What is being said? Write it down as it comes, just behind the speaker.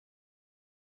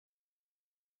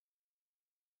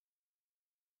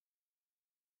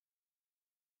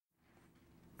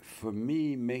For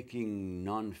me, making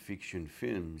non-fiction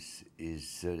films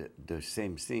is the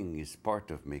same thing, is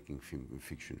part of making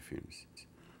fiction films.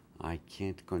 I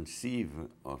can't conceive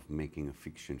of making a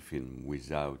fiction film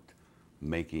without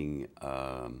making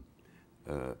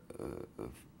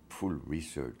full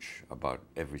research about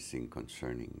everything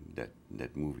concerning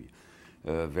that movie.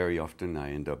 Very often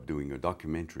I end up doing a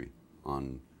documentary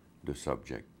on the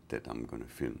subject that I'm going to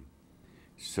film.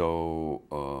 So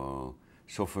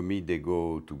for me, they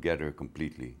go together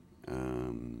completely.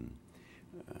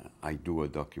 I do a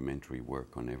documentary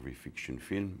work on every fiction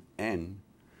film, and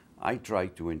I try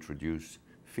to introduce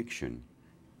fiction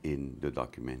in the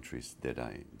documentaries that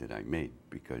I made,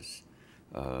 because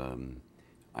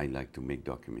I like to make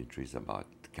documentaries about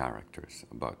characters,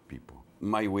 about people.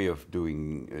 My way of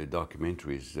doing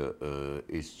documentaries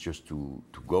is just to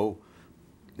go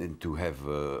and to have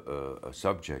a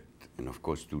subject, and of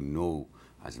course to know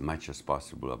as much as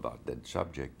possible about that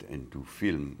subject, and to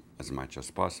film as much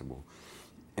as possible,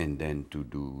 and then to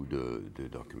do the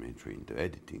documentary and the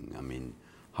editing. I mean,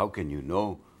 how can you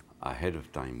know ahead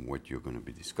of time what you're going to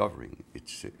be discovering?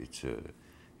 It's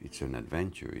an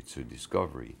adventure. It's a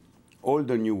discovery. All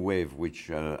the new wave,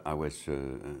 which I was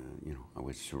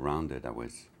surrounded.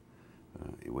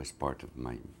 It was part of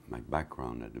my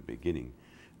background at the beginning.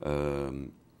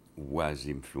 Was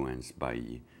influenced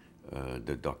by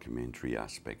the documentary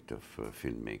aspect of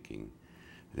filmmaking.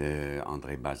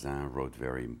 André Bazin wrote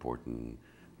very important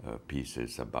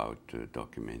pieces about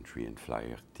documentary and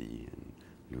Flaherty and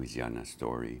Louisiana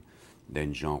Story.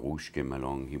 Then Jean Rouch came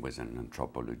along. He was an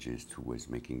anthropologist who was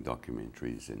making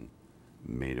documentaries and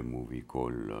made a movie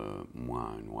called Moi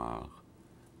un Noir,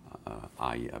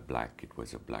 I a Black. It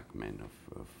was a black man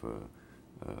of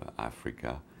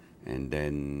Africa. And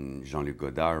then Jean-Luc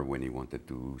Godard, when he wanted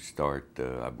to start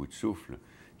À Bout de Souffle,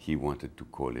 he wanted to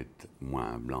call it Moi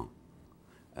un Blanc.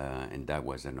 And that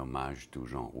was an homage to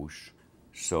Jean Rouch.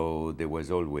 So there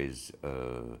was always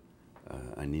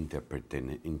an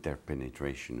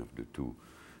interpenetration of the two.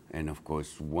 And of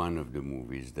course, one of the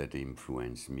movies that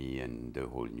influenced me and the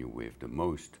whole new wave the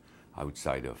most,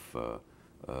 outside of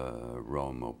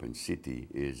Rome Open City,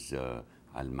 is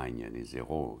Allemagne les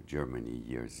Zéro, Germany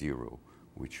Year Zero,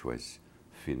 which was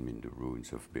filmed in the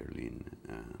ruins of Berlin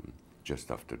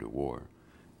just after the war.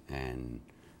 And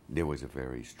there was a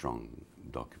very strong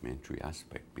documentary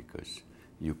aspect, because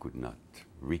you could not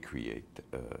recreate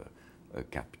a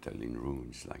capital in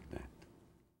ruins like that.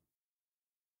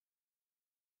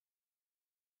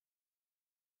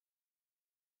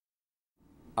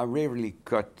 I rarely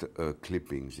cut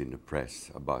clippings in the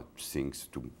press about things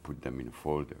to put them in a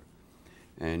folder.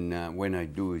 And when I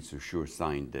do, it's a sure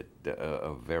sign that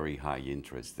a very high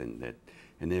interest in that,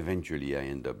 and eventually I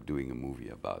end up doing a movie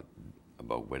about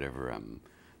whatever I'm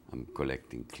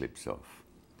collecting clips of.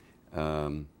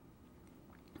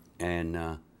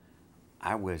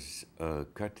 I was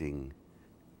cutting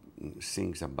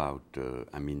things about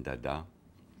Amin Dada,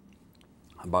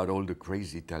 about all the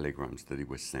crazy telegrams that he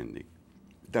was sending,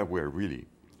 that were really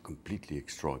completely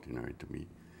extraordinary to me.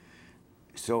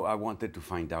 So I wanted to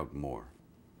find out more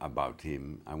about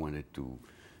him. I wanted to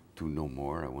know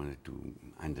more. I wanted to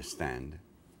understand.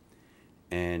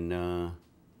 And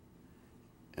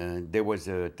there was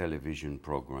a television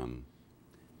program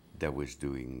that was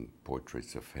doing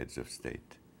portraits of heads of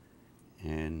state.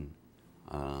 And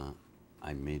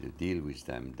I made a deal with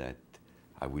them that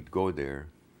I would go there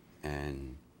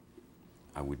and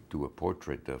I would do a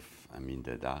portrait of Amin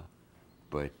Dada,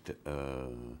 but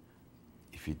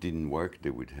if it didn't work, they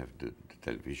would have the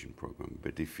television program.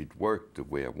 But if it worked the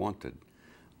way I wanted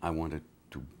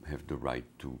to have the right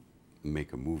to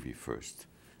make a movie first,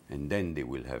 and then they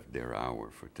will have their hour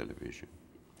for television.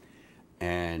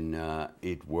 And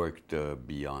it worked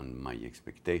beyond my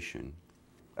expectation.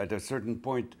 At a certain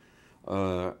point,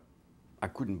 I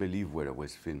couldn't believe what I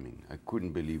was filming. I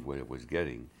couldn't believe what I was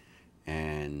getting.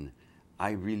 And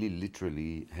I really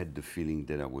literally had the feeling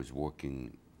that I was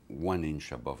walking 1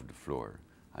 inch above the floor.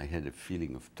 I had a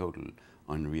feeling of total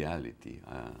unreality.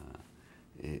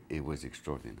 It was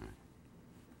extraordinary.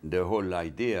 The whole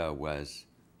idea was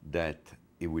that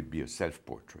it would be a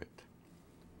self-portrait.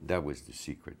 That was the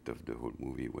secret of the whole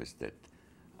movie, was that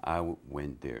I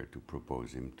went there to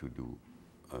propose him to do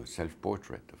a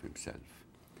self-portrait of himself.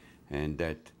 And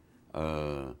that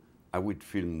I would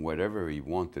film whatever he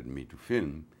wanted me to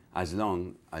film, as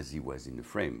long as he was in the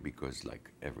frame, because like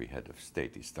every head of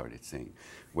state, he started saying,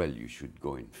 well, you should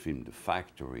go and film the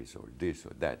factories or this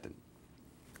or that.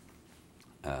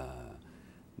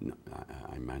 And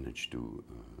I managed to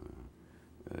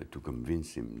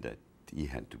convince him that he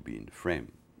had to be in the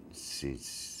frame,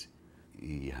 since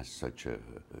he has such a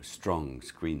strong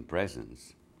screen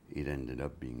presence, it ended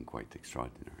up being quite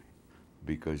extraordinary.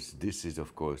 Because this is,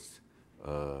 of course,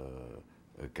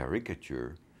 a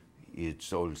caricature.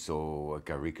 It's also a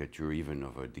caricature even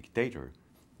of a dictator,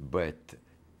 but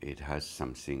it has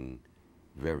something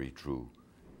very true,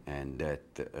 and that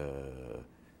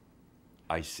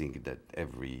I think that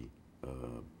every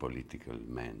political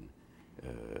man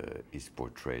is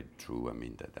portrayed through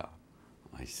Amin Dada.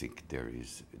 I think there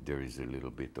is a little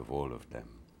bit of all of them.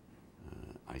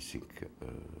 I think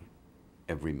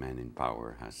every man in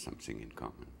power has something in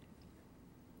common.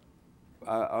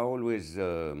 I always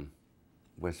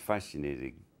was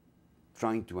fascinated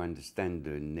trying to understand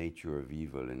the nature of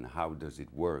evil and how does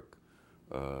it work,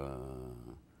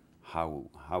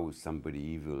 how somebody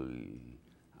evil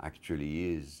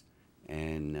actually is.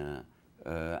 And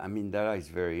I mean, Dada is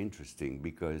very interesting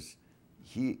because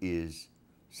he is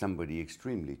somebody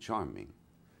extremely charming.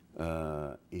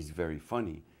 He's very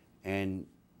funny, and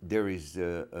there is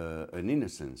an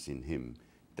innocence in him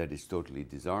that is totally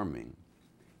disarming.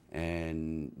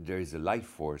 And there is a life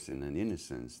force and an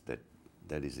innocence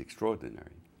that is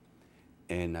extraordinary.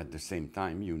 And at the same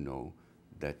time, you know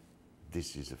that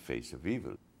this is a face of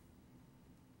evil.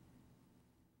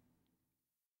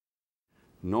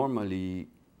 Normally,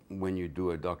 when you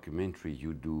do a documentary,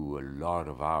 you do a lot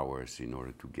of hours in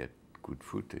order to get good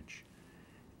footage.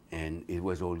 And it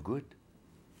was all good.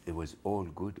 It was all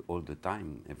good all the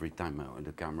time, every time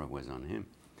the camera was on him.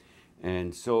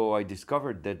 And so I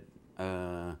discovered that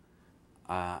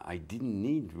I didn't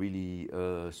need really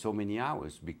so many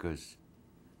hours because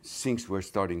things were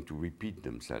starting to repeat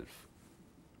themselves.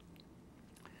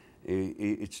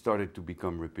 It started to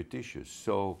become repetitious.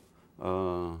 So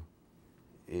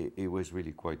it was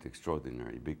really quite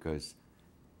extraordinary because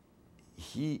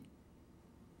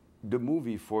the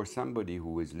movie, for somebody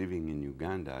who was living in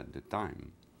Uganda at the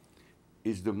time,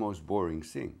 is the most boring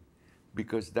thing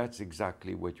because that's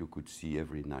exactly what you could see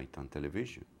every night on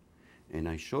television. And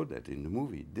I showed that in the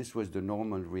movie. This was the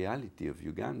normal reality of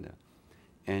Uganda.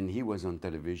 And he was on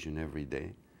television every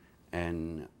day.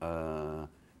 And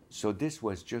so this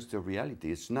was just a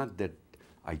reality. It's not that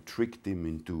I tricked him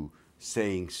into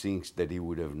saying things that he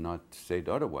would have not said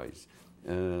otherwise.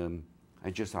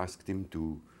 I just asked him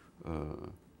to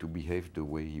behave the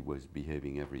way he was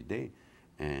behaving every day.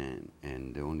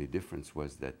 And the only difference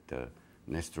was that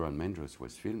Nestor Almendros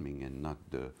was filming and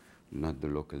not the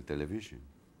local television.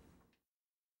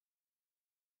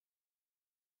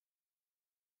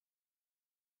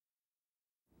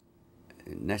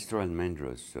 Nestor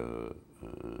Almendros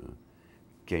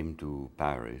came to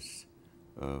Paris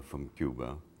from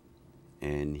Cuba,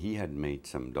 and he had made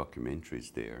some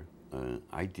documentaries there.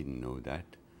 I didn't know that.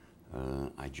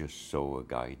 I just saw a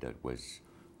guy that was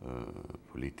a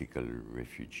political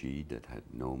refugee that had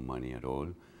no money at all,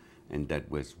 and that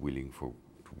was willing to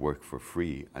work for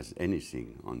free as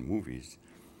anything on movies.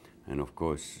 And of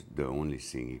course, the only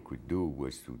thing he could do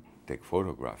was to take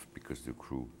photographs because the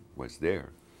crew was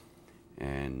there.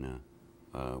 And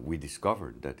we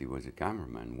discovered that he was a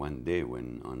cameraman. One day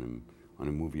when on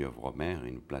a movie of Romer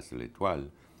in Place de l'Étoile,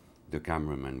 the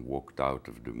cameraman walked out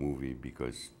of the movie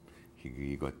because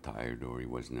he got tired or he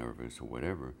was nervous or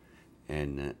whatever.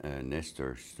 And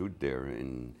Nestor stood there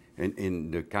and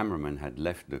the cameraman had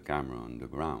left the camera on the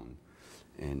ground.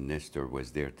 And Nestor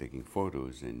was there taking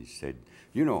photos and he said,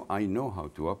 you know, I know how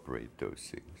to operate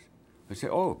those things. I said,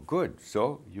 oh, good.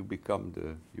 So you become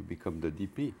the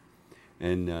DP.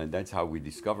 And that's how we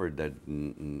discovered that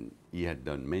he had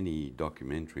done many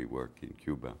documentary work in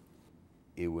Cuba.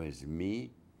 It was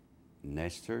me,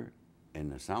 Nestor,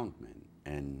 and a soundman.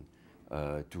 And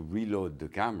to reload the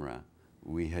camera,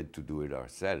 we had to do it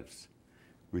ourselves,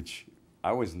 which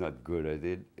I was not good at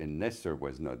it, and Nestor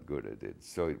was not good at it.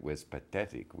 So it was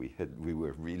pathetic. We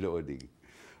were reloading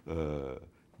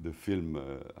the film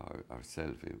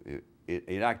ourselves.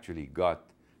 It actually got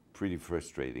pretty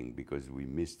frustrating because we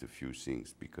missed a few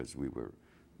things because we were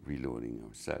reloading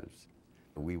ourselves.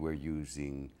 We were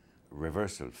using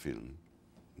reversal film,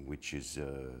 which is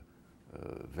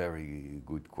very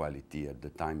good quality. At the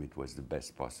time, it was the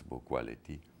best possible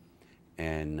quality.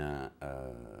 And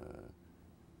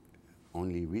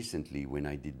only recently, when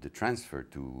I did the transfer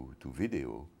to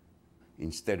video,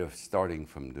 instead of starting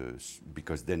from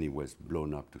because then it was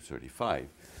blown up to 35,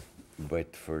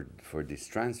 but for this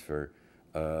transfer,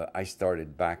 I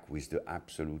started back with the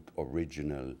absolute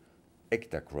original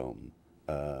Ektachrome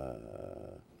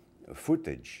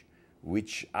footage,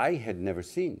 which I had never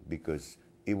seen because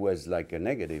it was like a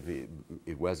negative.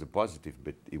 It was a positive,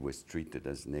 but it was treated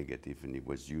as negative and it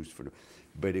was used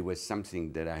but it was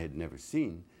something that I had never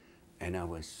seen. And I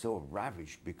was so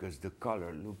ravished because the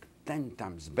color looked 10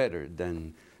 times better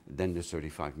than the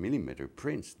 35 millimeter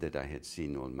prints that I had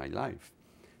seen all my life.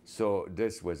 So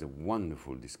this was a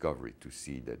wonderful discovery to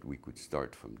see that we could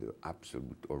start from the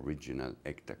absolute original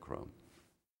Ektachrome.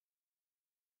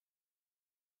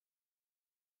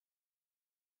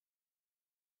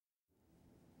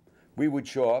 We would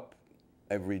show up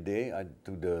every day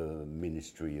to the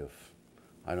Ministry of,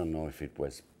 I don't know if it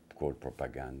was called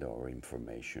propaganda or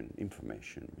information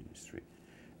ministry.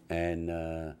 And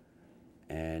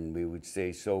we would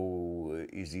say, so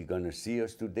is he going to see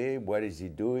us today? What is he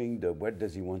doing? What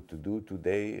does he want to do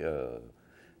today?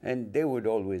 And they would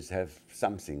always have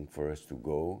something for us to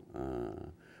go,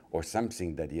 or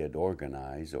something that he had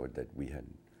organized or that we had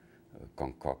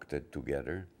concocted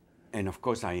together. And of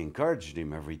course, I encouraged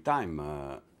him every time.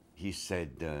 He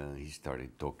said he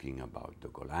started talking about the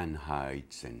Golan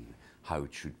Heights and how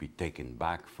it should be taken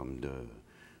back from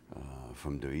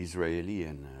the Israeli.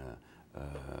 And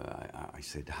I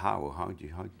said, how are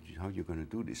you going to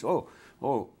do this?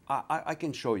 I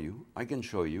can show you. I can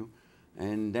show you.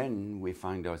 And then we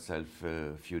find ourselves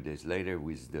a few days later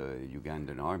with the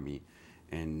Ugandan army,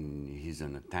 and he's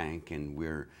on a tank, and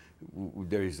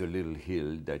there is a little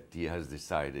hill that he has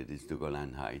decided is the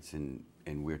Golan Heights, and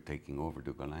we're taking over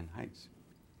the Golan Heights.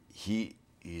 He's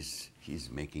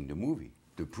making the movie.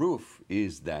 The proof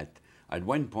is that at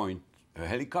one point a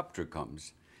helicopter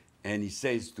comes, and he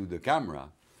says to the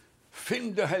camera,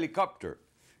 "Film the helicopter,"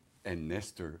 and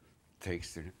Nestor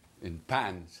takes it and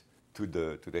pans to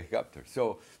the helicopter.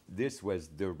 So this was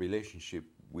the relationship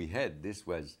we had. This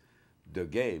was the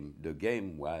game. The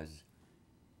game was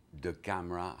the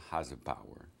camera has a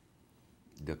power.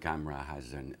 The camera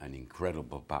has an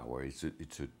incredible power. It's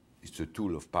a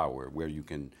tool of power where you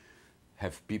can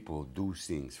have people do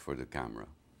things for the camera.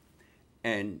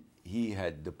 And he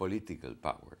had the political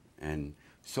power. And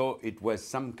so it was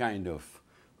some kind of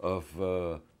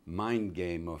mind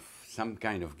game, of some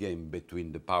kind of game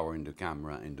between the power in the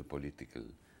camera and the political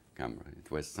camera.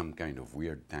 It was some kind of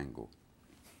weird tango.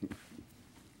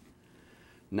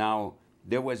 Now,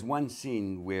 there was one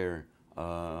scene where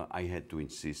I had to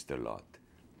insist a lot.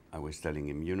 I was telling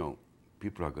him, you know,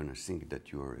 people are going to think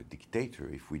that you're a dictator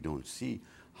if we don't see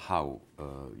how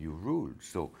you rule.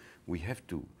 So we have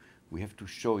to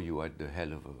show you at the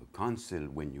head of a council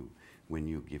when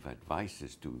you give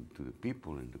advices to the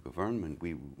people and the government.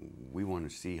 We want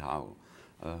to see how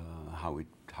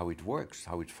it works,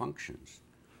 how it functions.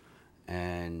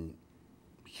 And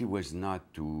he was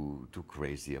not too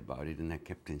crazy about it, and I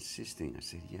kept insisting. I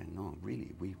said, yeah, no,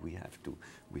 really, we have to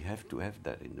have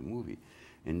that in the movie.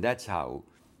 And that's how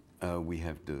we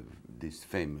have this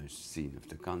famous scene of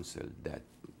the council that,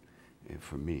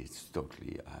 for me, it's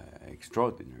totally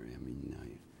extraordinary. I mean,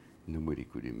 nobody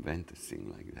could invent a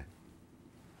thing like that.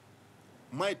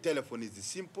 My telephone is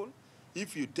simple.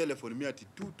 If you telephone me at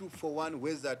 2241,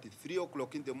 where's at 3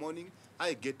 o'clock in the morning,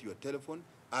 I get your telephone,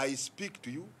 I speak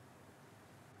to you,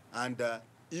 and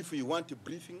if you want a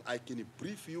briefing, I can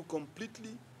brief you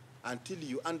completely until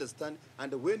you understand.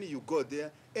 And when you go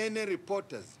there, any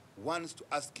reporters wants to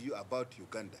ask you about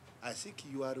Uganda, I think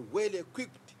you are well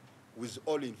equipped with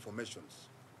all informations.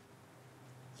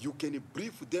 You can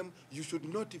brief them. You should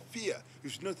not fear. You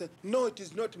should not say, no, it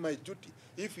is not my duty.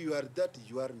 If you are that,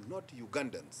 you are not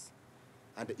Ugandans.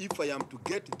 And if I am to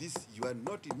get this, you are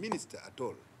not a minister at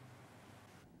all.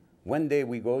 One day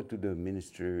we go to the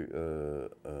minister,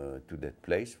 to that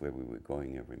place where we were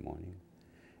going every morning,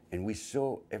 and we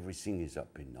saw everything is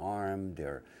up in arms.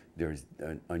 There's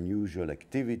an unusual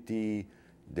activity.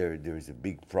 There's a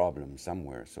big problem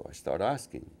somewhere. So I start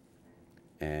asking,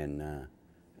 and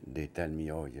they tell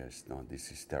me, oh yes, no, this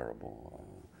is terrible.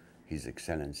 His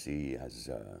Excellency has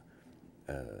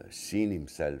seen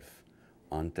himself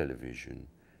on television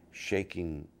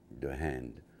shaking the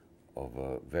hand of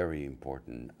a very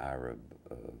important Arab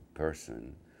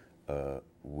person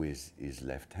with his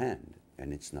left hand,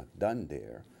 and it's not done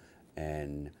there.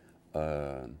 And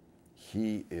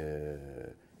he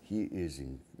is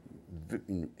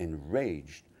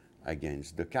enraged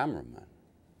against the cameraman.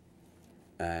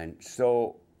 And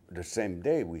so the same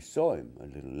day we saw him a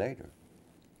little later,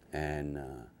 and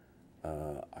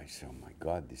I said, oh my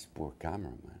God, this poor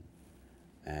cameraman.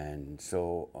 And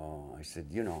so I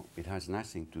said, you know, it has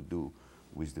nothing to do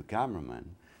with the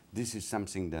cameraman. This is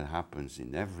something that happens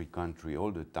in every country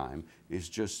all the time. It's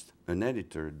just an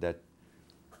editor that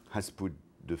has put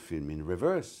the film in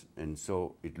reverse, and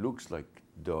so it looks like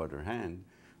the other hand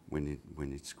when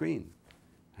it's screened.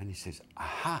 And he says,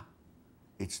 aha,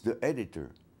 it's the editor.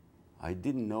 I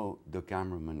didn't know the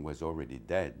cameraman was already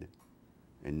dead.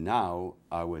 And now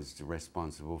I was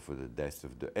responsible for the death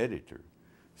of the editor.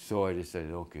 So I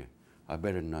decided, okay, I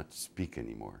better not speak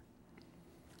anymore.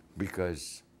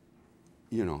 Because,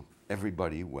 you know,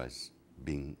 everybody was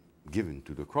being given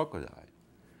to the crocodile.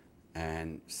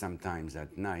 And sometimes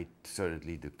at night,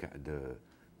 suddenly the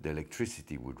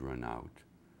electricity would run out.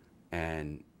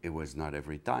 And it was not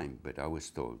every time, but I was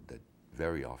told that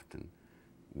very often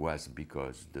was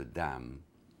because the dam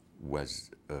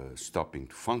was stopping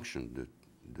to function,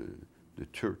 the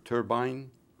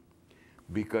turbine,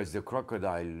 because the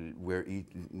crocodile were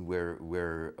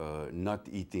not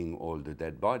eating all the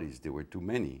dead bodies. There were too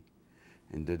many.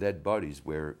 And the dead bodies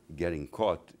were getting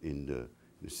caught in the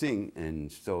thing,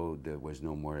 and so there was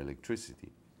no more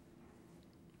electricity.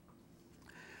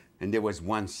 And there was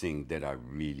one thing that I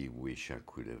really wish I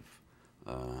could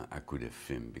have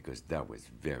filmed, because that was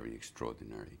very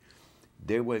extraordinary.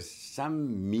 There was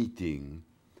some meeting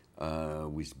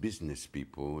with business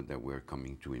people that were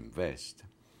coming to invest,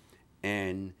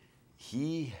 and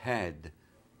he had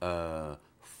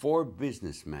 4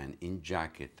 businessmen in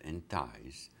jacket and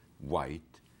ties,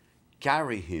 white,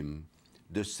 carry him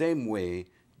the same way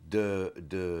the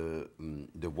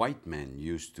white man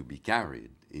used to be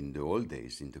carried in the old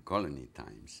days, in the colony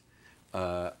times,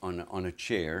 on a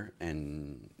chair,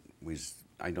 and with,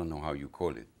 I don't know how you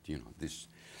call it, you know, this.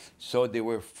 So there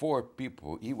were 4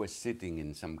 people. He was sitting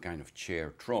in some kind of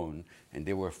chair throne, and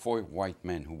there were 4 white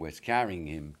men who was carrying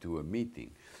him to a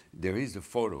meeting. There is a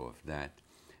photo of that,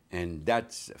 and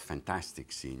that's a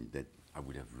fantastic scene that I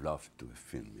would have loved to have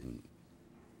filmed. And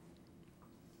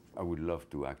I would love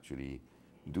to actually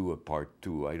do a part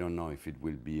 2. I don't know if it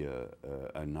will be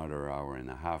another hour and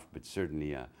a half, but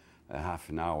certainly a half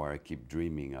an hour. I keep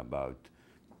dreaming about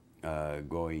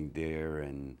going there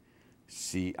and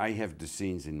see. I have the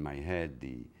scenes in my head.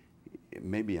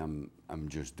 Maybe I'm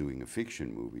just doing a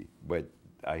fiction movie, but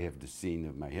I have the scene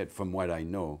in my head. From what I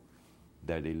know,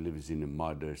 that he lives in a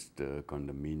modest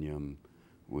condominium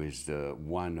with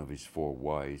one of his 4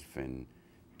 wives and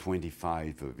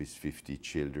 25 of his 50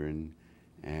 children,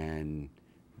 and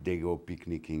they go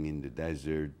picnicking in the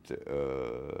desert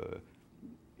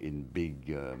in big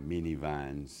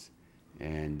minivans,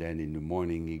 and then in the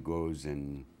morning he goes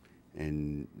and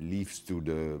leaves to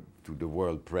the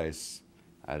world press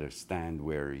at a stand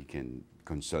where he can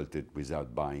consult it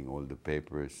without buying all the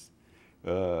papers.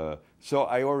 So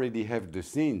I already have the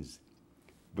scenes,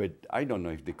 but I don't know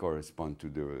if they correspond to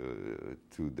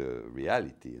the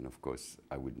reality. And of course,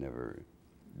 I would never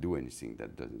do anything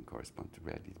that doesn't correspond to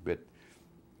reality. But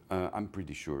I'm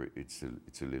pretty sure it's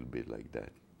a little bit like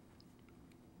that.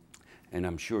 And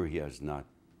I'm sure he has not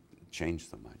changed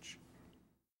so much.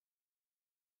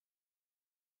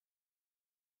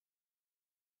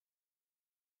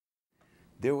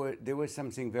 There was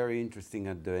something very interesting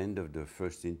at the end of the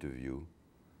first interview,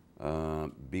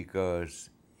 because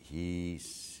he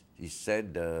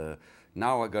said,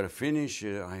 now I gotta finish,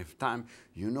 I have time.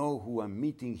 You know who I'm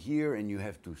meeting here, and you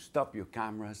have to stop your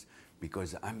cameras,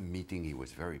 because I'm meeting, he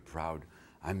was very proud,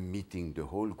 I'm meeting the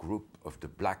whole group of the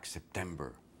Black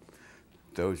September.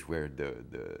 Those were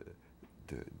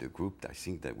the group, I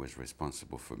think, that was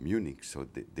responsible for Munich, so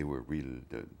they were real,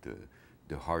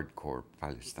 the hardcore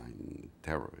Palestine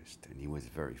terrorists. And he was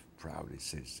very proud. He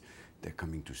says, they're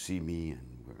coming to see me, and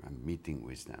I'm meeting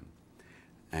with them.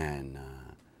 And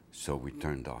so we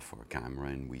turned off our camera,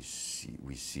 and we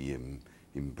see him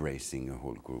embracing a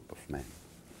whole group of men.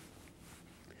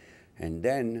 And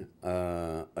then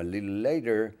a little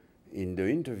later in the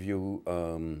interview,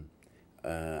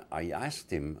 I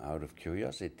asked him out of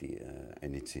curiosity,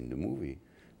 and it's in the movie,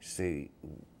 say,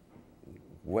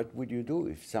 what would you do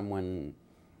if someone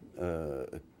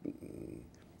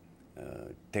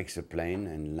takes a plane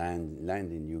and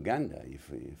land in Uganda,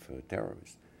 if a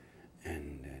terrorist?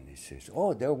 And then he says,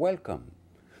 oh, they're welcome.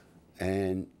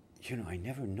 And, you know, I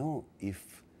never know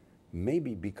if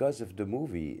maybe because of the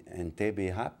movie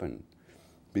Entebbe happened,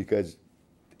 because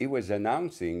he was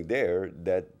announcing there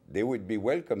that they would be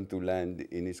welcome to land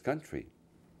in his country.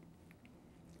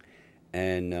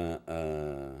 And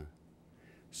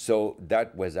so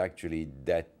that was actually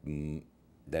that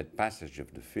passage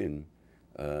of the film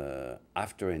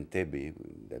after Entebbe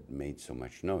that made so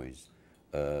much noise.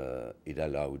 It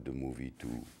allowed the movie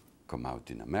to come out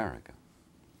in America.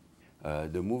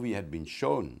 The movie had been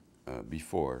shown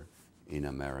before in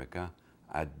America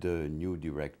at the New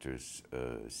Directors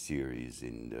series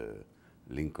in the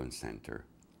Lincoln Center.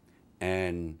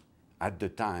 And at the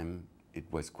time, it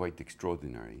was quite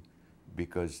extraordinary,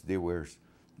 because there were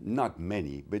not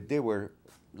many, but there were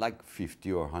like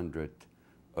 50 or 100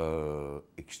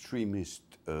 extremist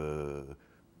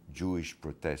Jewish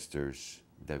protesters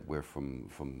that were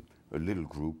from a little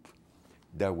group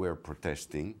that were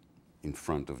protesting in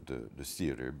front of the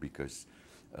theater because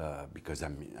I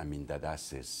mean Dada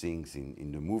says things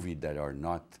in the movie that are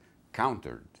not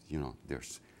countered. You know,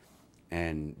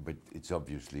 but it's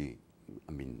obviously,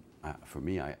 I mean, for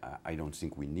me, I don't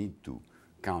think we need to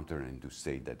counter and to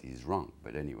say that he's wrong.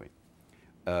 But anyway,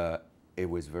 it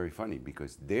was very funny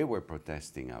because they were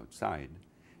protesting outside,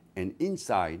 and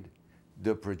inside,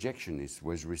 the projectionist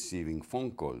was receiving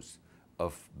phone calls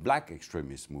of black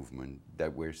extremist movement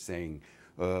that were saying,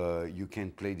 you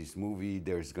can't play this movie,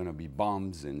 there's going to be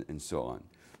bombs, and so on.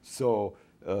 So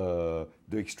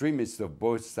the extremists of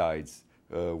both sides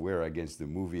were against the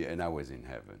movie, and I was in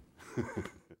heaven.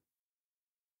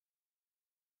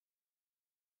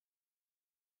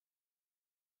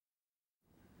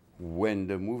 When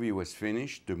the movie was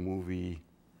finished, there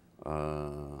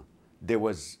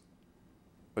was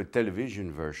a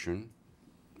television version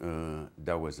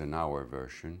that was an hour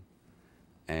version,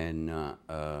 and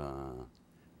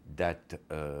that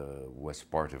was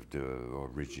part of the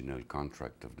original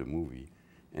contract of the movie,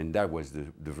 and that was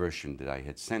the version that I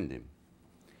had sent him.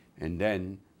 And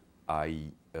then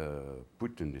I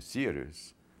put in the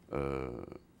theaters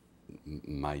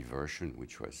my version,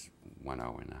 which was 1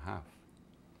 hour and a half.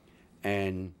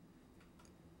 And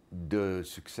the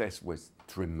success was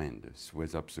tremendous,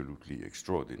 was absolutely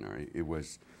extraordinary.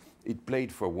 It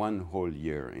played for 1 whole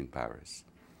year in Paris.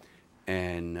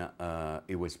 And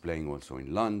it was playing also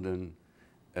in London.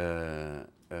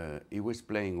 It was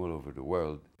playing all over the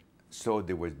world. So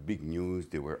there was big news,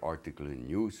 there were articles in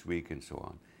Newsweek and so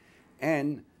on.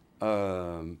 And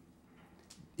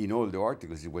in all the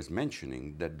articles, it was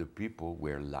mentioning that the people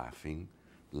were laughing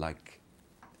like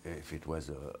if it was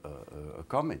a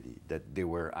comedy, that there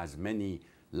were as many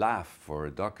laughs for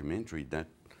a documentary that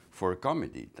for a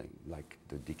comedy, like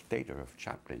The Dictator of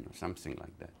Chaplin or something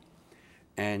like that.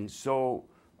 And so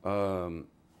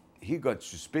he got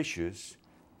suspicious,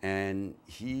 and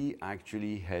he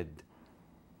actually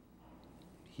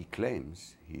he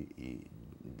claims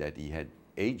that he had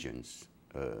agents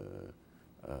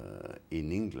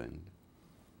in England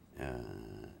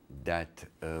that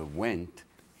went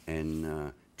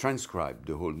and transcribed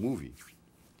the whole movie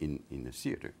in a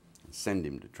theater, and send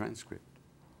him the transcript.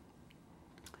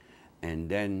 And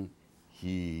then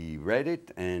he read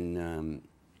it, and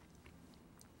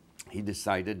he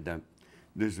decided that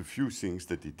there's a few things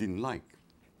that he didn't like.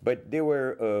 But there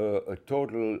were a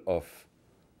total of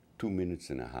 2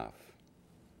 minutes and a half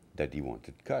that he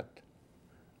wanted cut.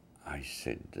 I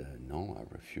said, no, I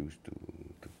refuse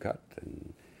to cut.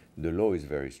 And the law is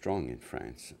very strong in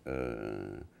France.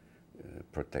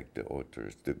 Protect the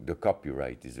authors. The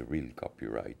copyright is a real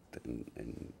copyright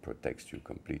and protects you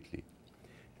completely.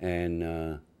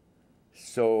 And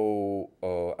so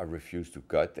I refused to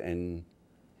cut, and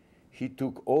he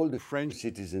took all the French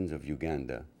citizens of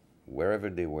Uganda, wherever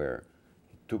they were,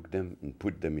 he took them and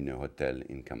put them in a hotel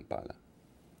in Kampala.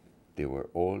 They were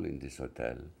all in this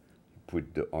hotel. He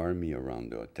put the army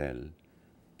around the hotel,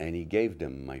 and he gave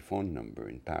them my phone number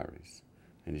in Paris.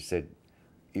 And he said,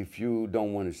 if you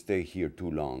don't want to stay here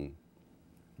too long,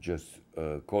 just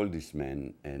call this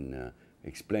man and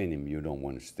explain him you don't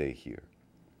want to stay here.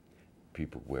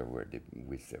 People were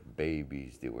with their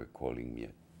babies. They were calling me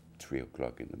at 3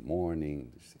 o'clock in the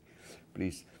morning.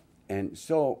 Please. And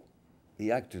so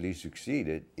he actually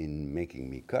succeeded in making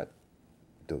me cut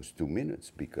those 2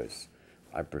 minutes, because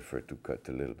I prefer to cut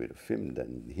a little bit of film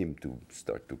than him to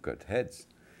start to cut heads.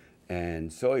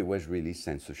 And so it was really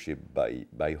censorship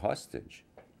by hostage.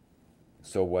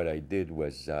 So what I did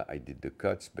was I did the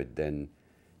cuts, but then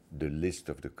the list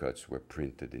of the cuts were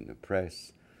printed in the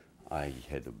press. I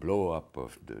had a blow-up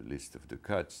of the list of the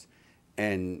cuts.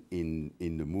 And in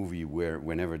the movie,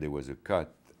 whenever there was a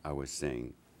cut, I was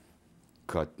saying,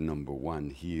 cut number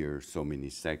 1 here, so many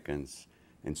seconds.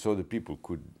 And so the people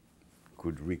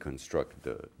could reconstruct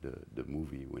the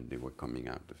movie when they were coming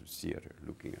out of the theater,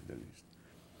 looking at the list.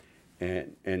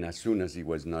 And as soon as he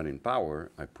was not in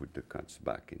power, I put the cuts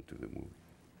back into the movie.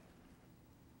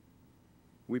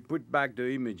 We put back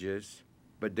the images,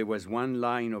 but there was one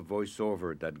line of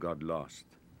voiceover that got lost.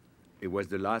 It was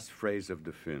the last phrase of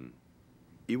the film.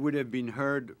 It would have been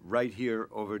heard right here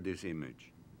over this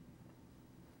image.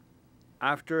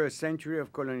 After a century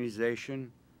of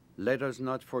colonization, let us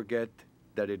not forget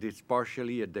that it is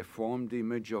partially a deformed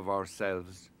image of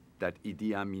ourselves that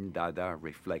Idi Amin Dada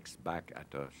reflects back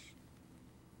at us.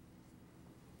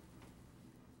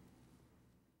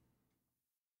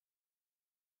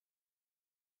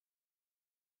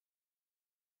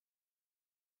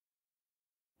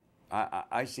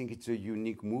 I think it's a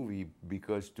unique movie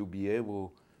because to be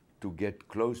able to get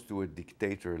close to a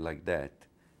dictator like that,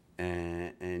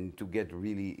 and to get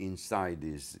really inside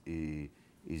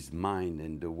his mind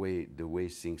and the way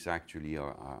things actually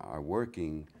are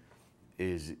working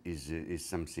is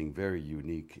something very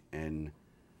unique. And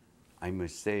I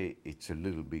must say it's a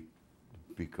little bit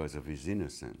because of his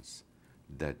innocence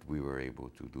that we were able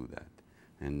to do that.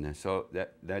 And so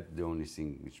that's the only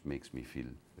thing which makes me feel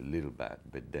a little bad.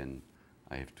 But then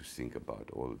I have to think about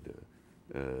all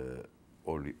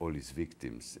his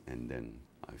victims, and then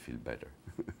I feel better.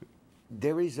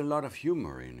 There is a lot of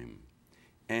humor in him.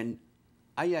 And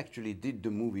I actually did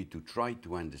the movie to try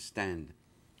to understand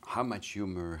how much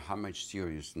humor, how much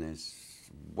seriousness,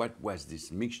 what was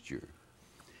this mixture.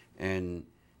 And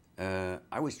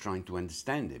I was trying to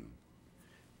understand him.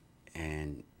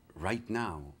 And right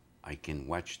now, I can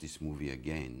watch this movie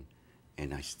again,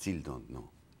 and I still don't know.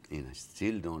 And I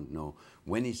still don't know.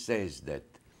 When he says that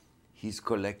he's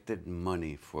collected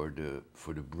money for the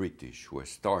British who are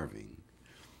starving,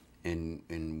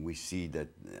 and we see that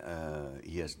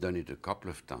he has done it a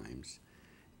couple of times,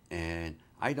 and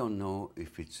I don't know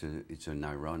if it's an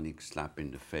ironic slap in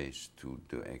the face to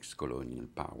the ex-colonial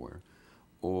power,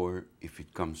 or if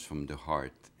it comes from the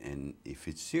heart and if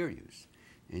it's serious.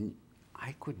 And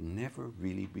I could never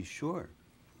really be sure.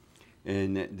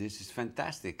 And this is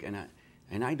fantastic.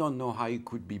 And I don't know how it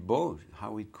could be both.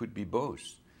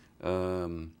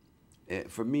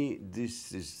 For me,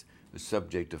 this is a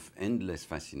subject of endless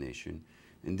fascination.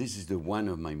 And this is the one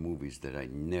of my movies that I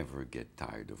never get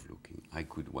tired of looking. I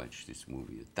could watch this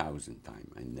movie 1,000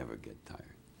 times. I never get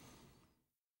tired.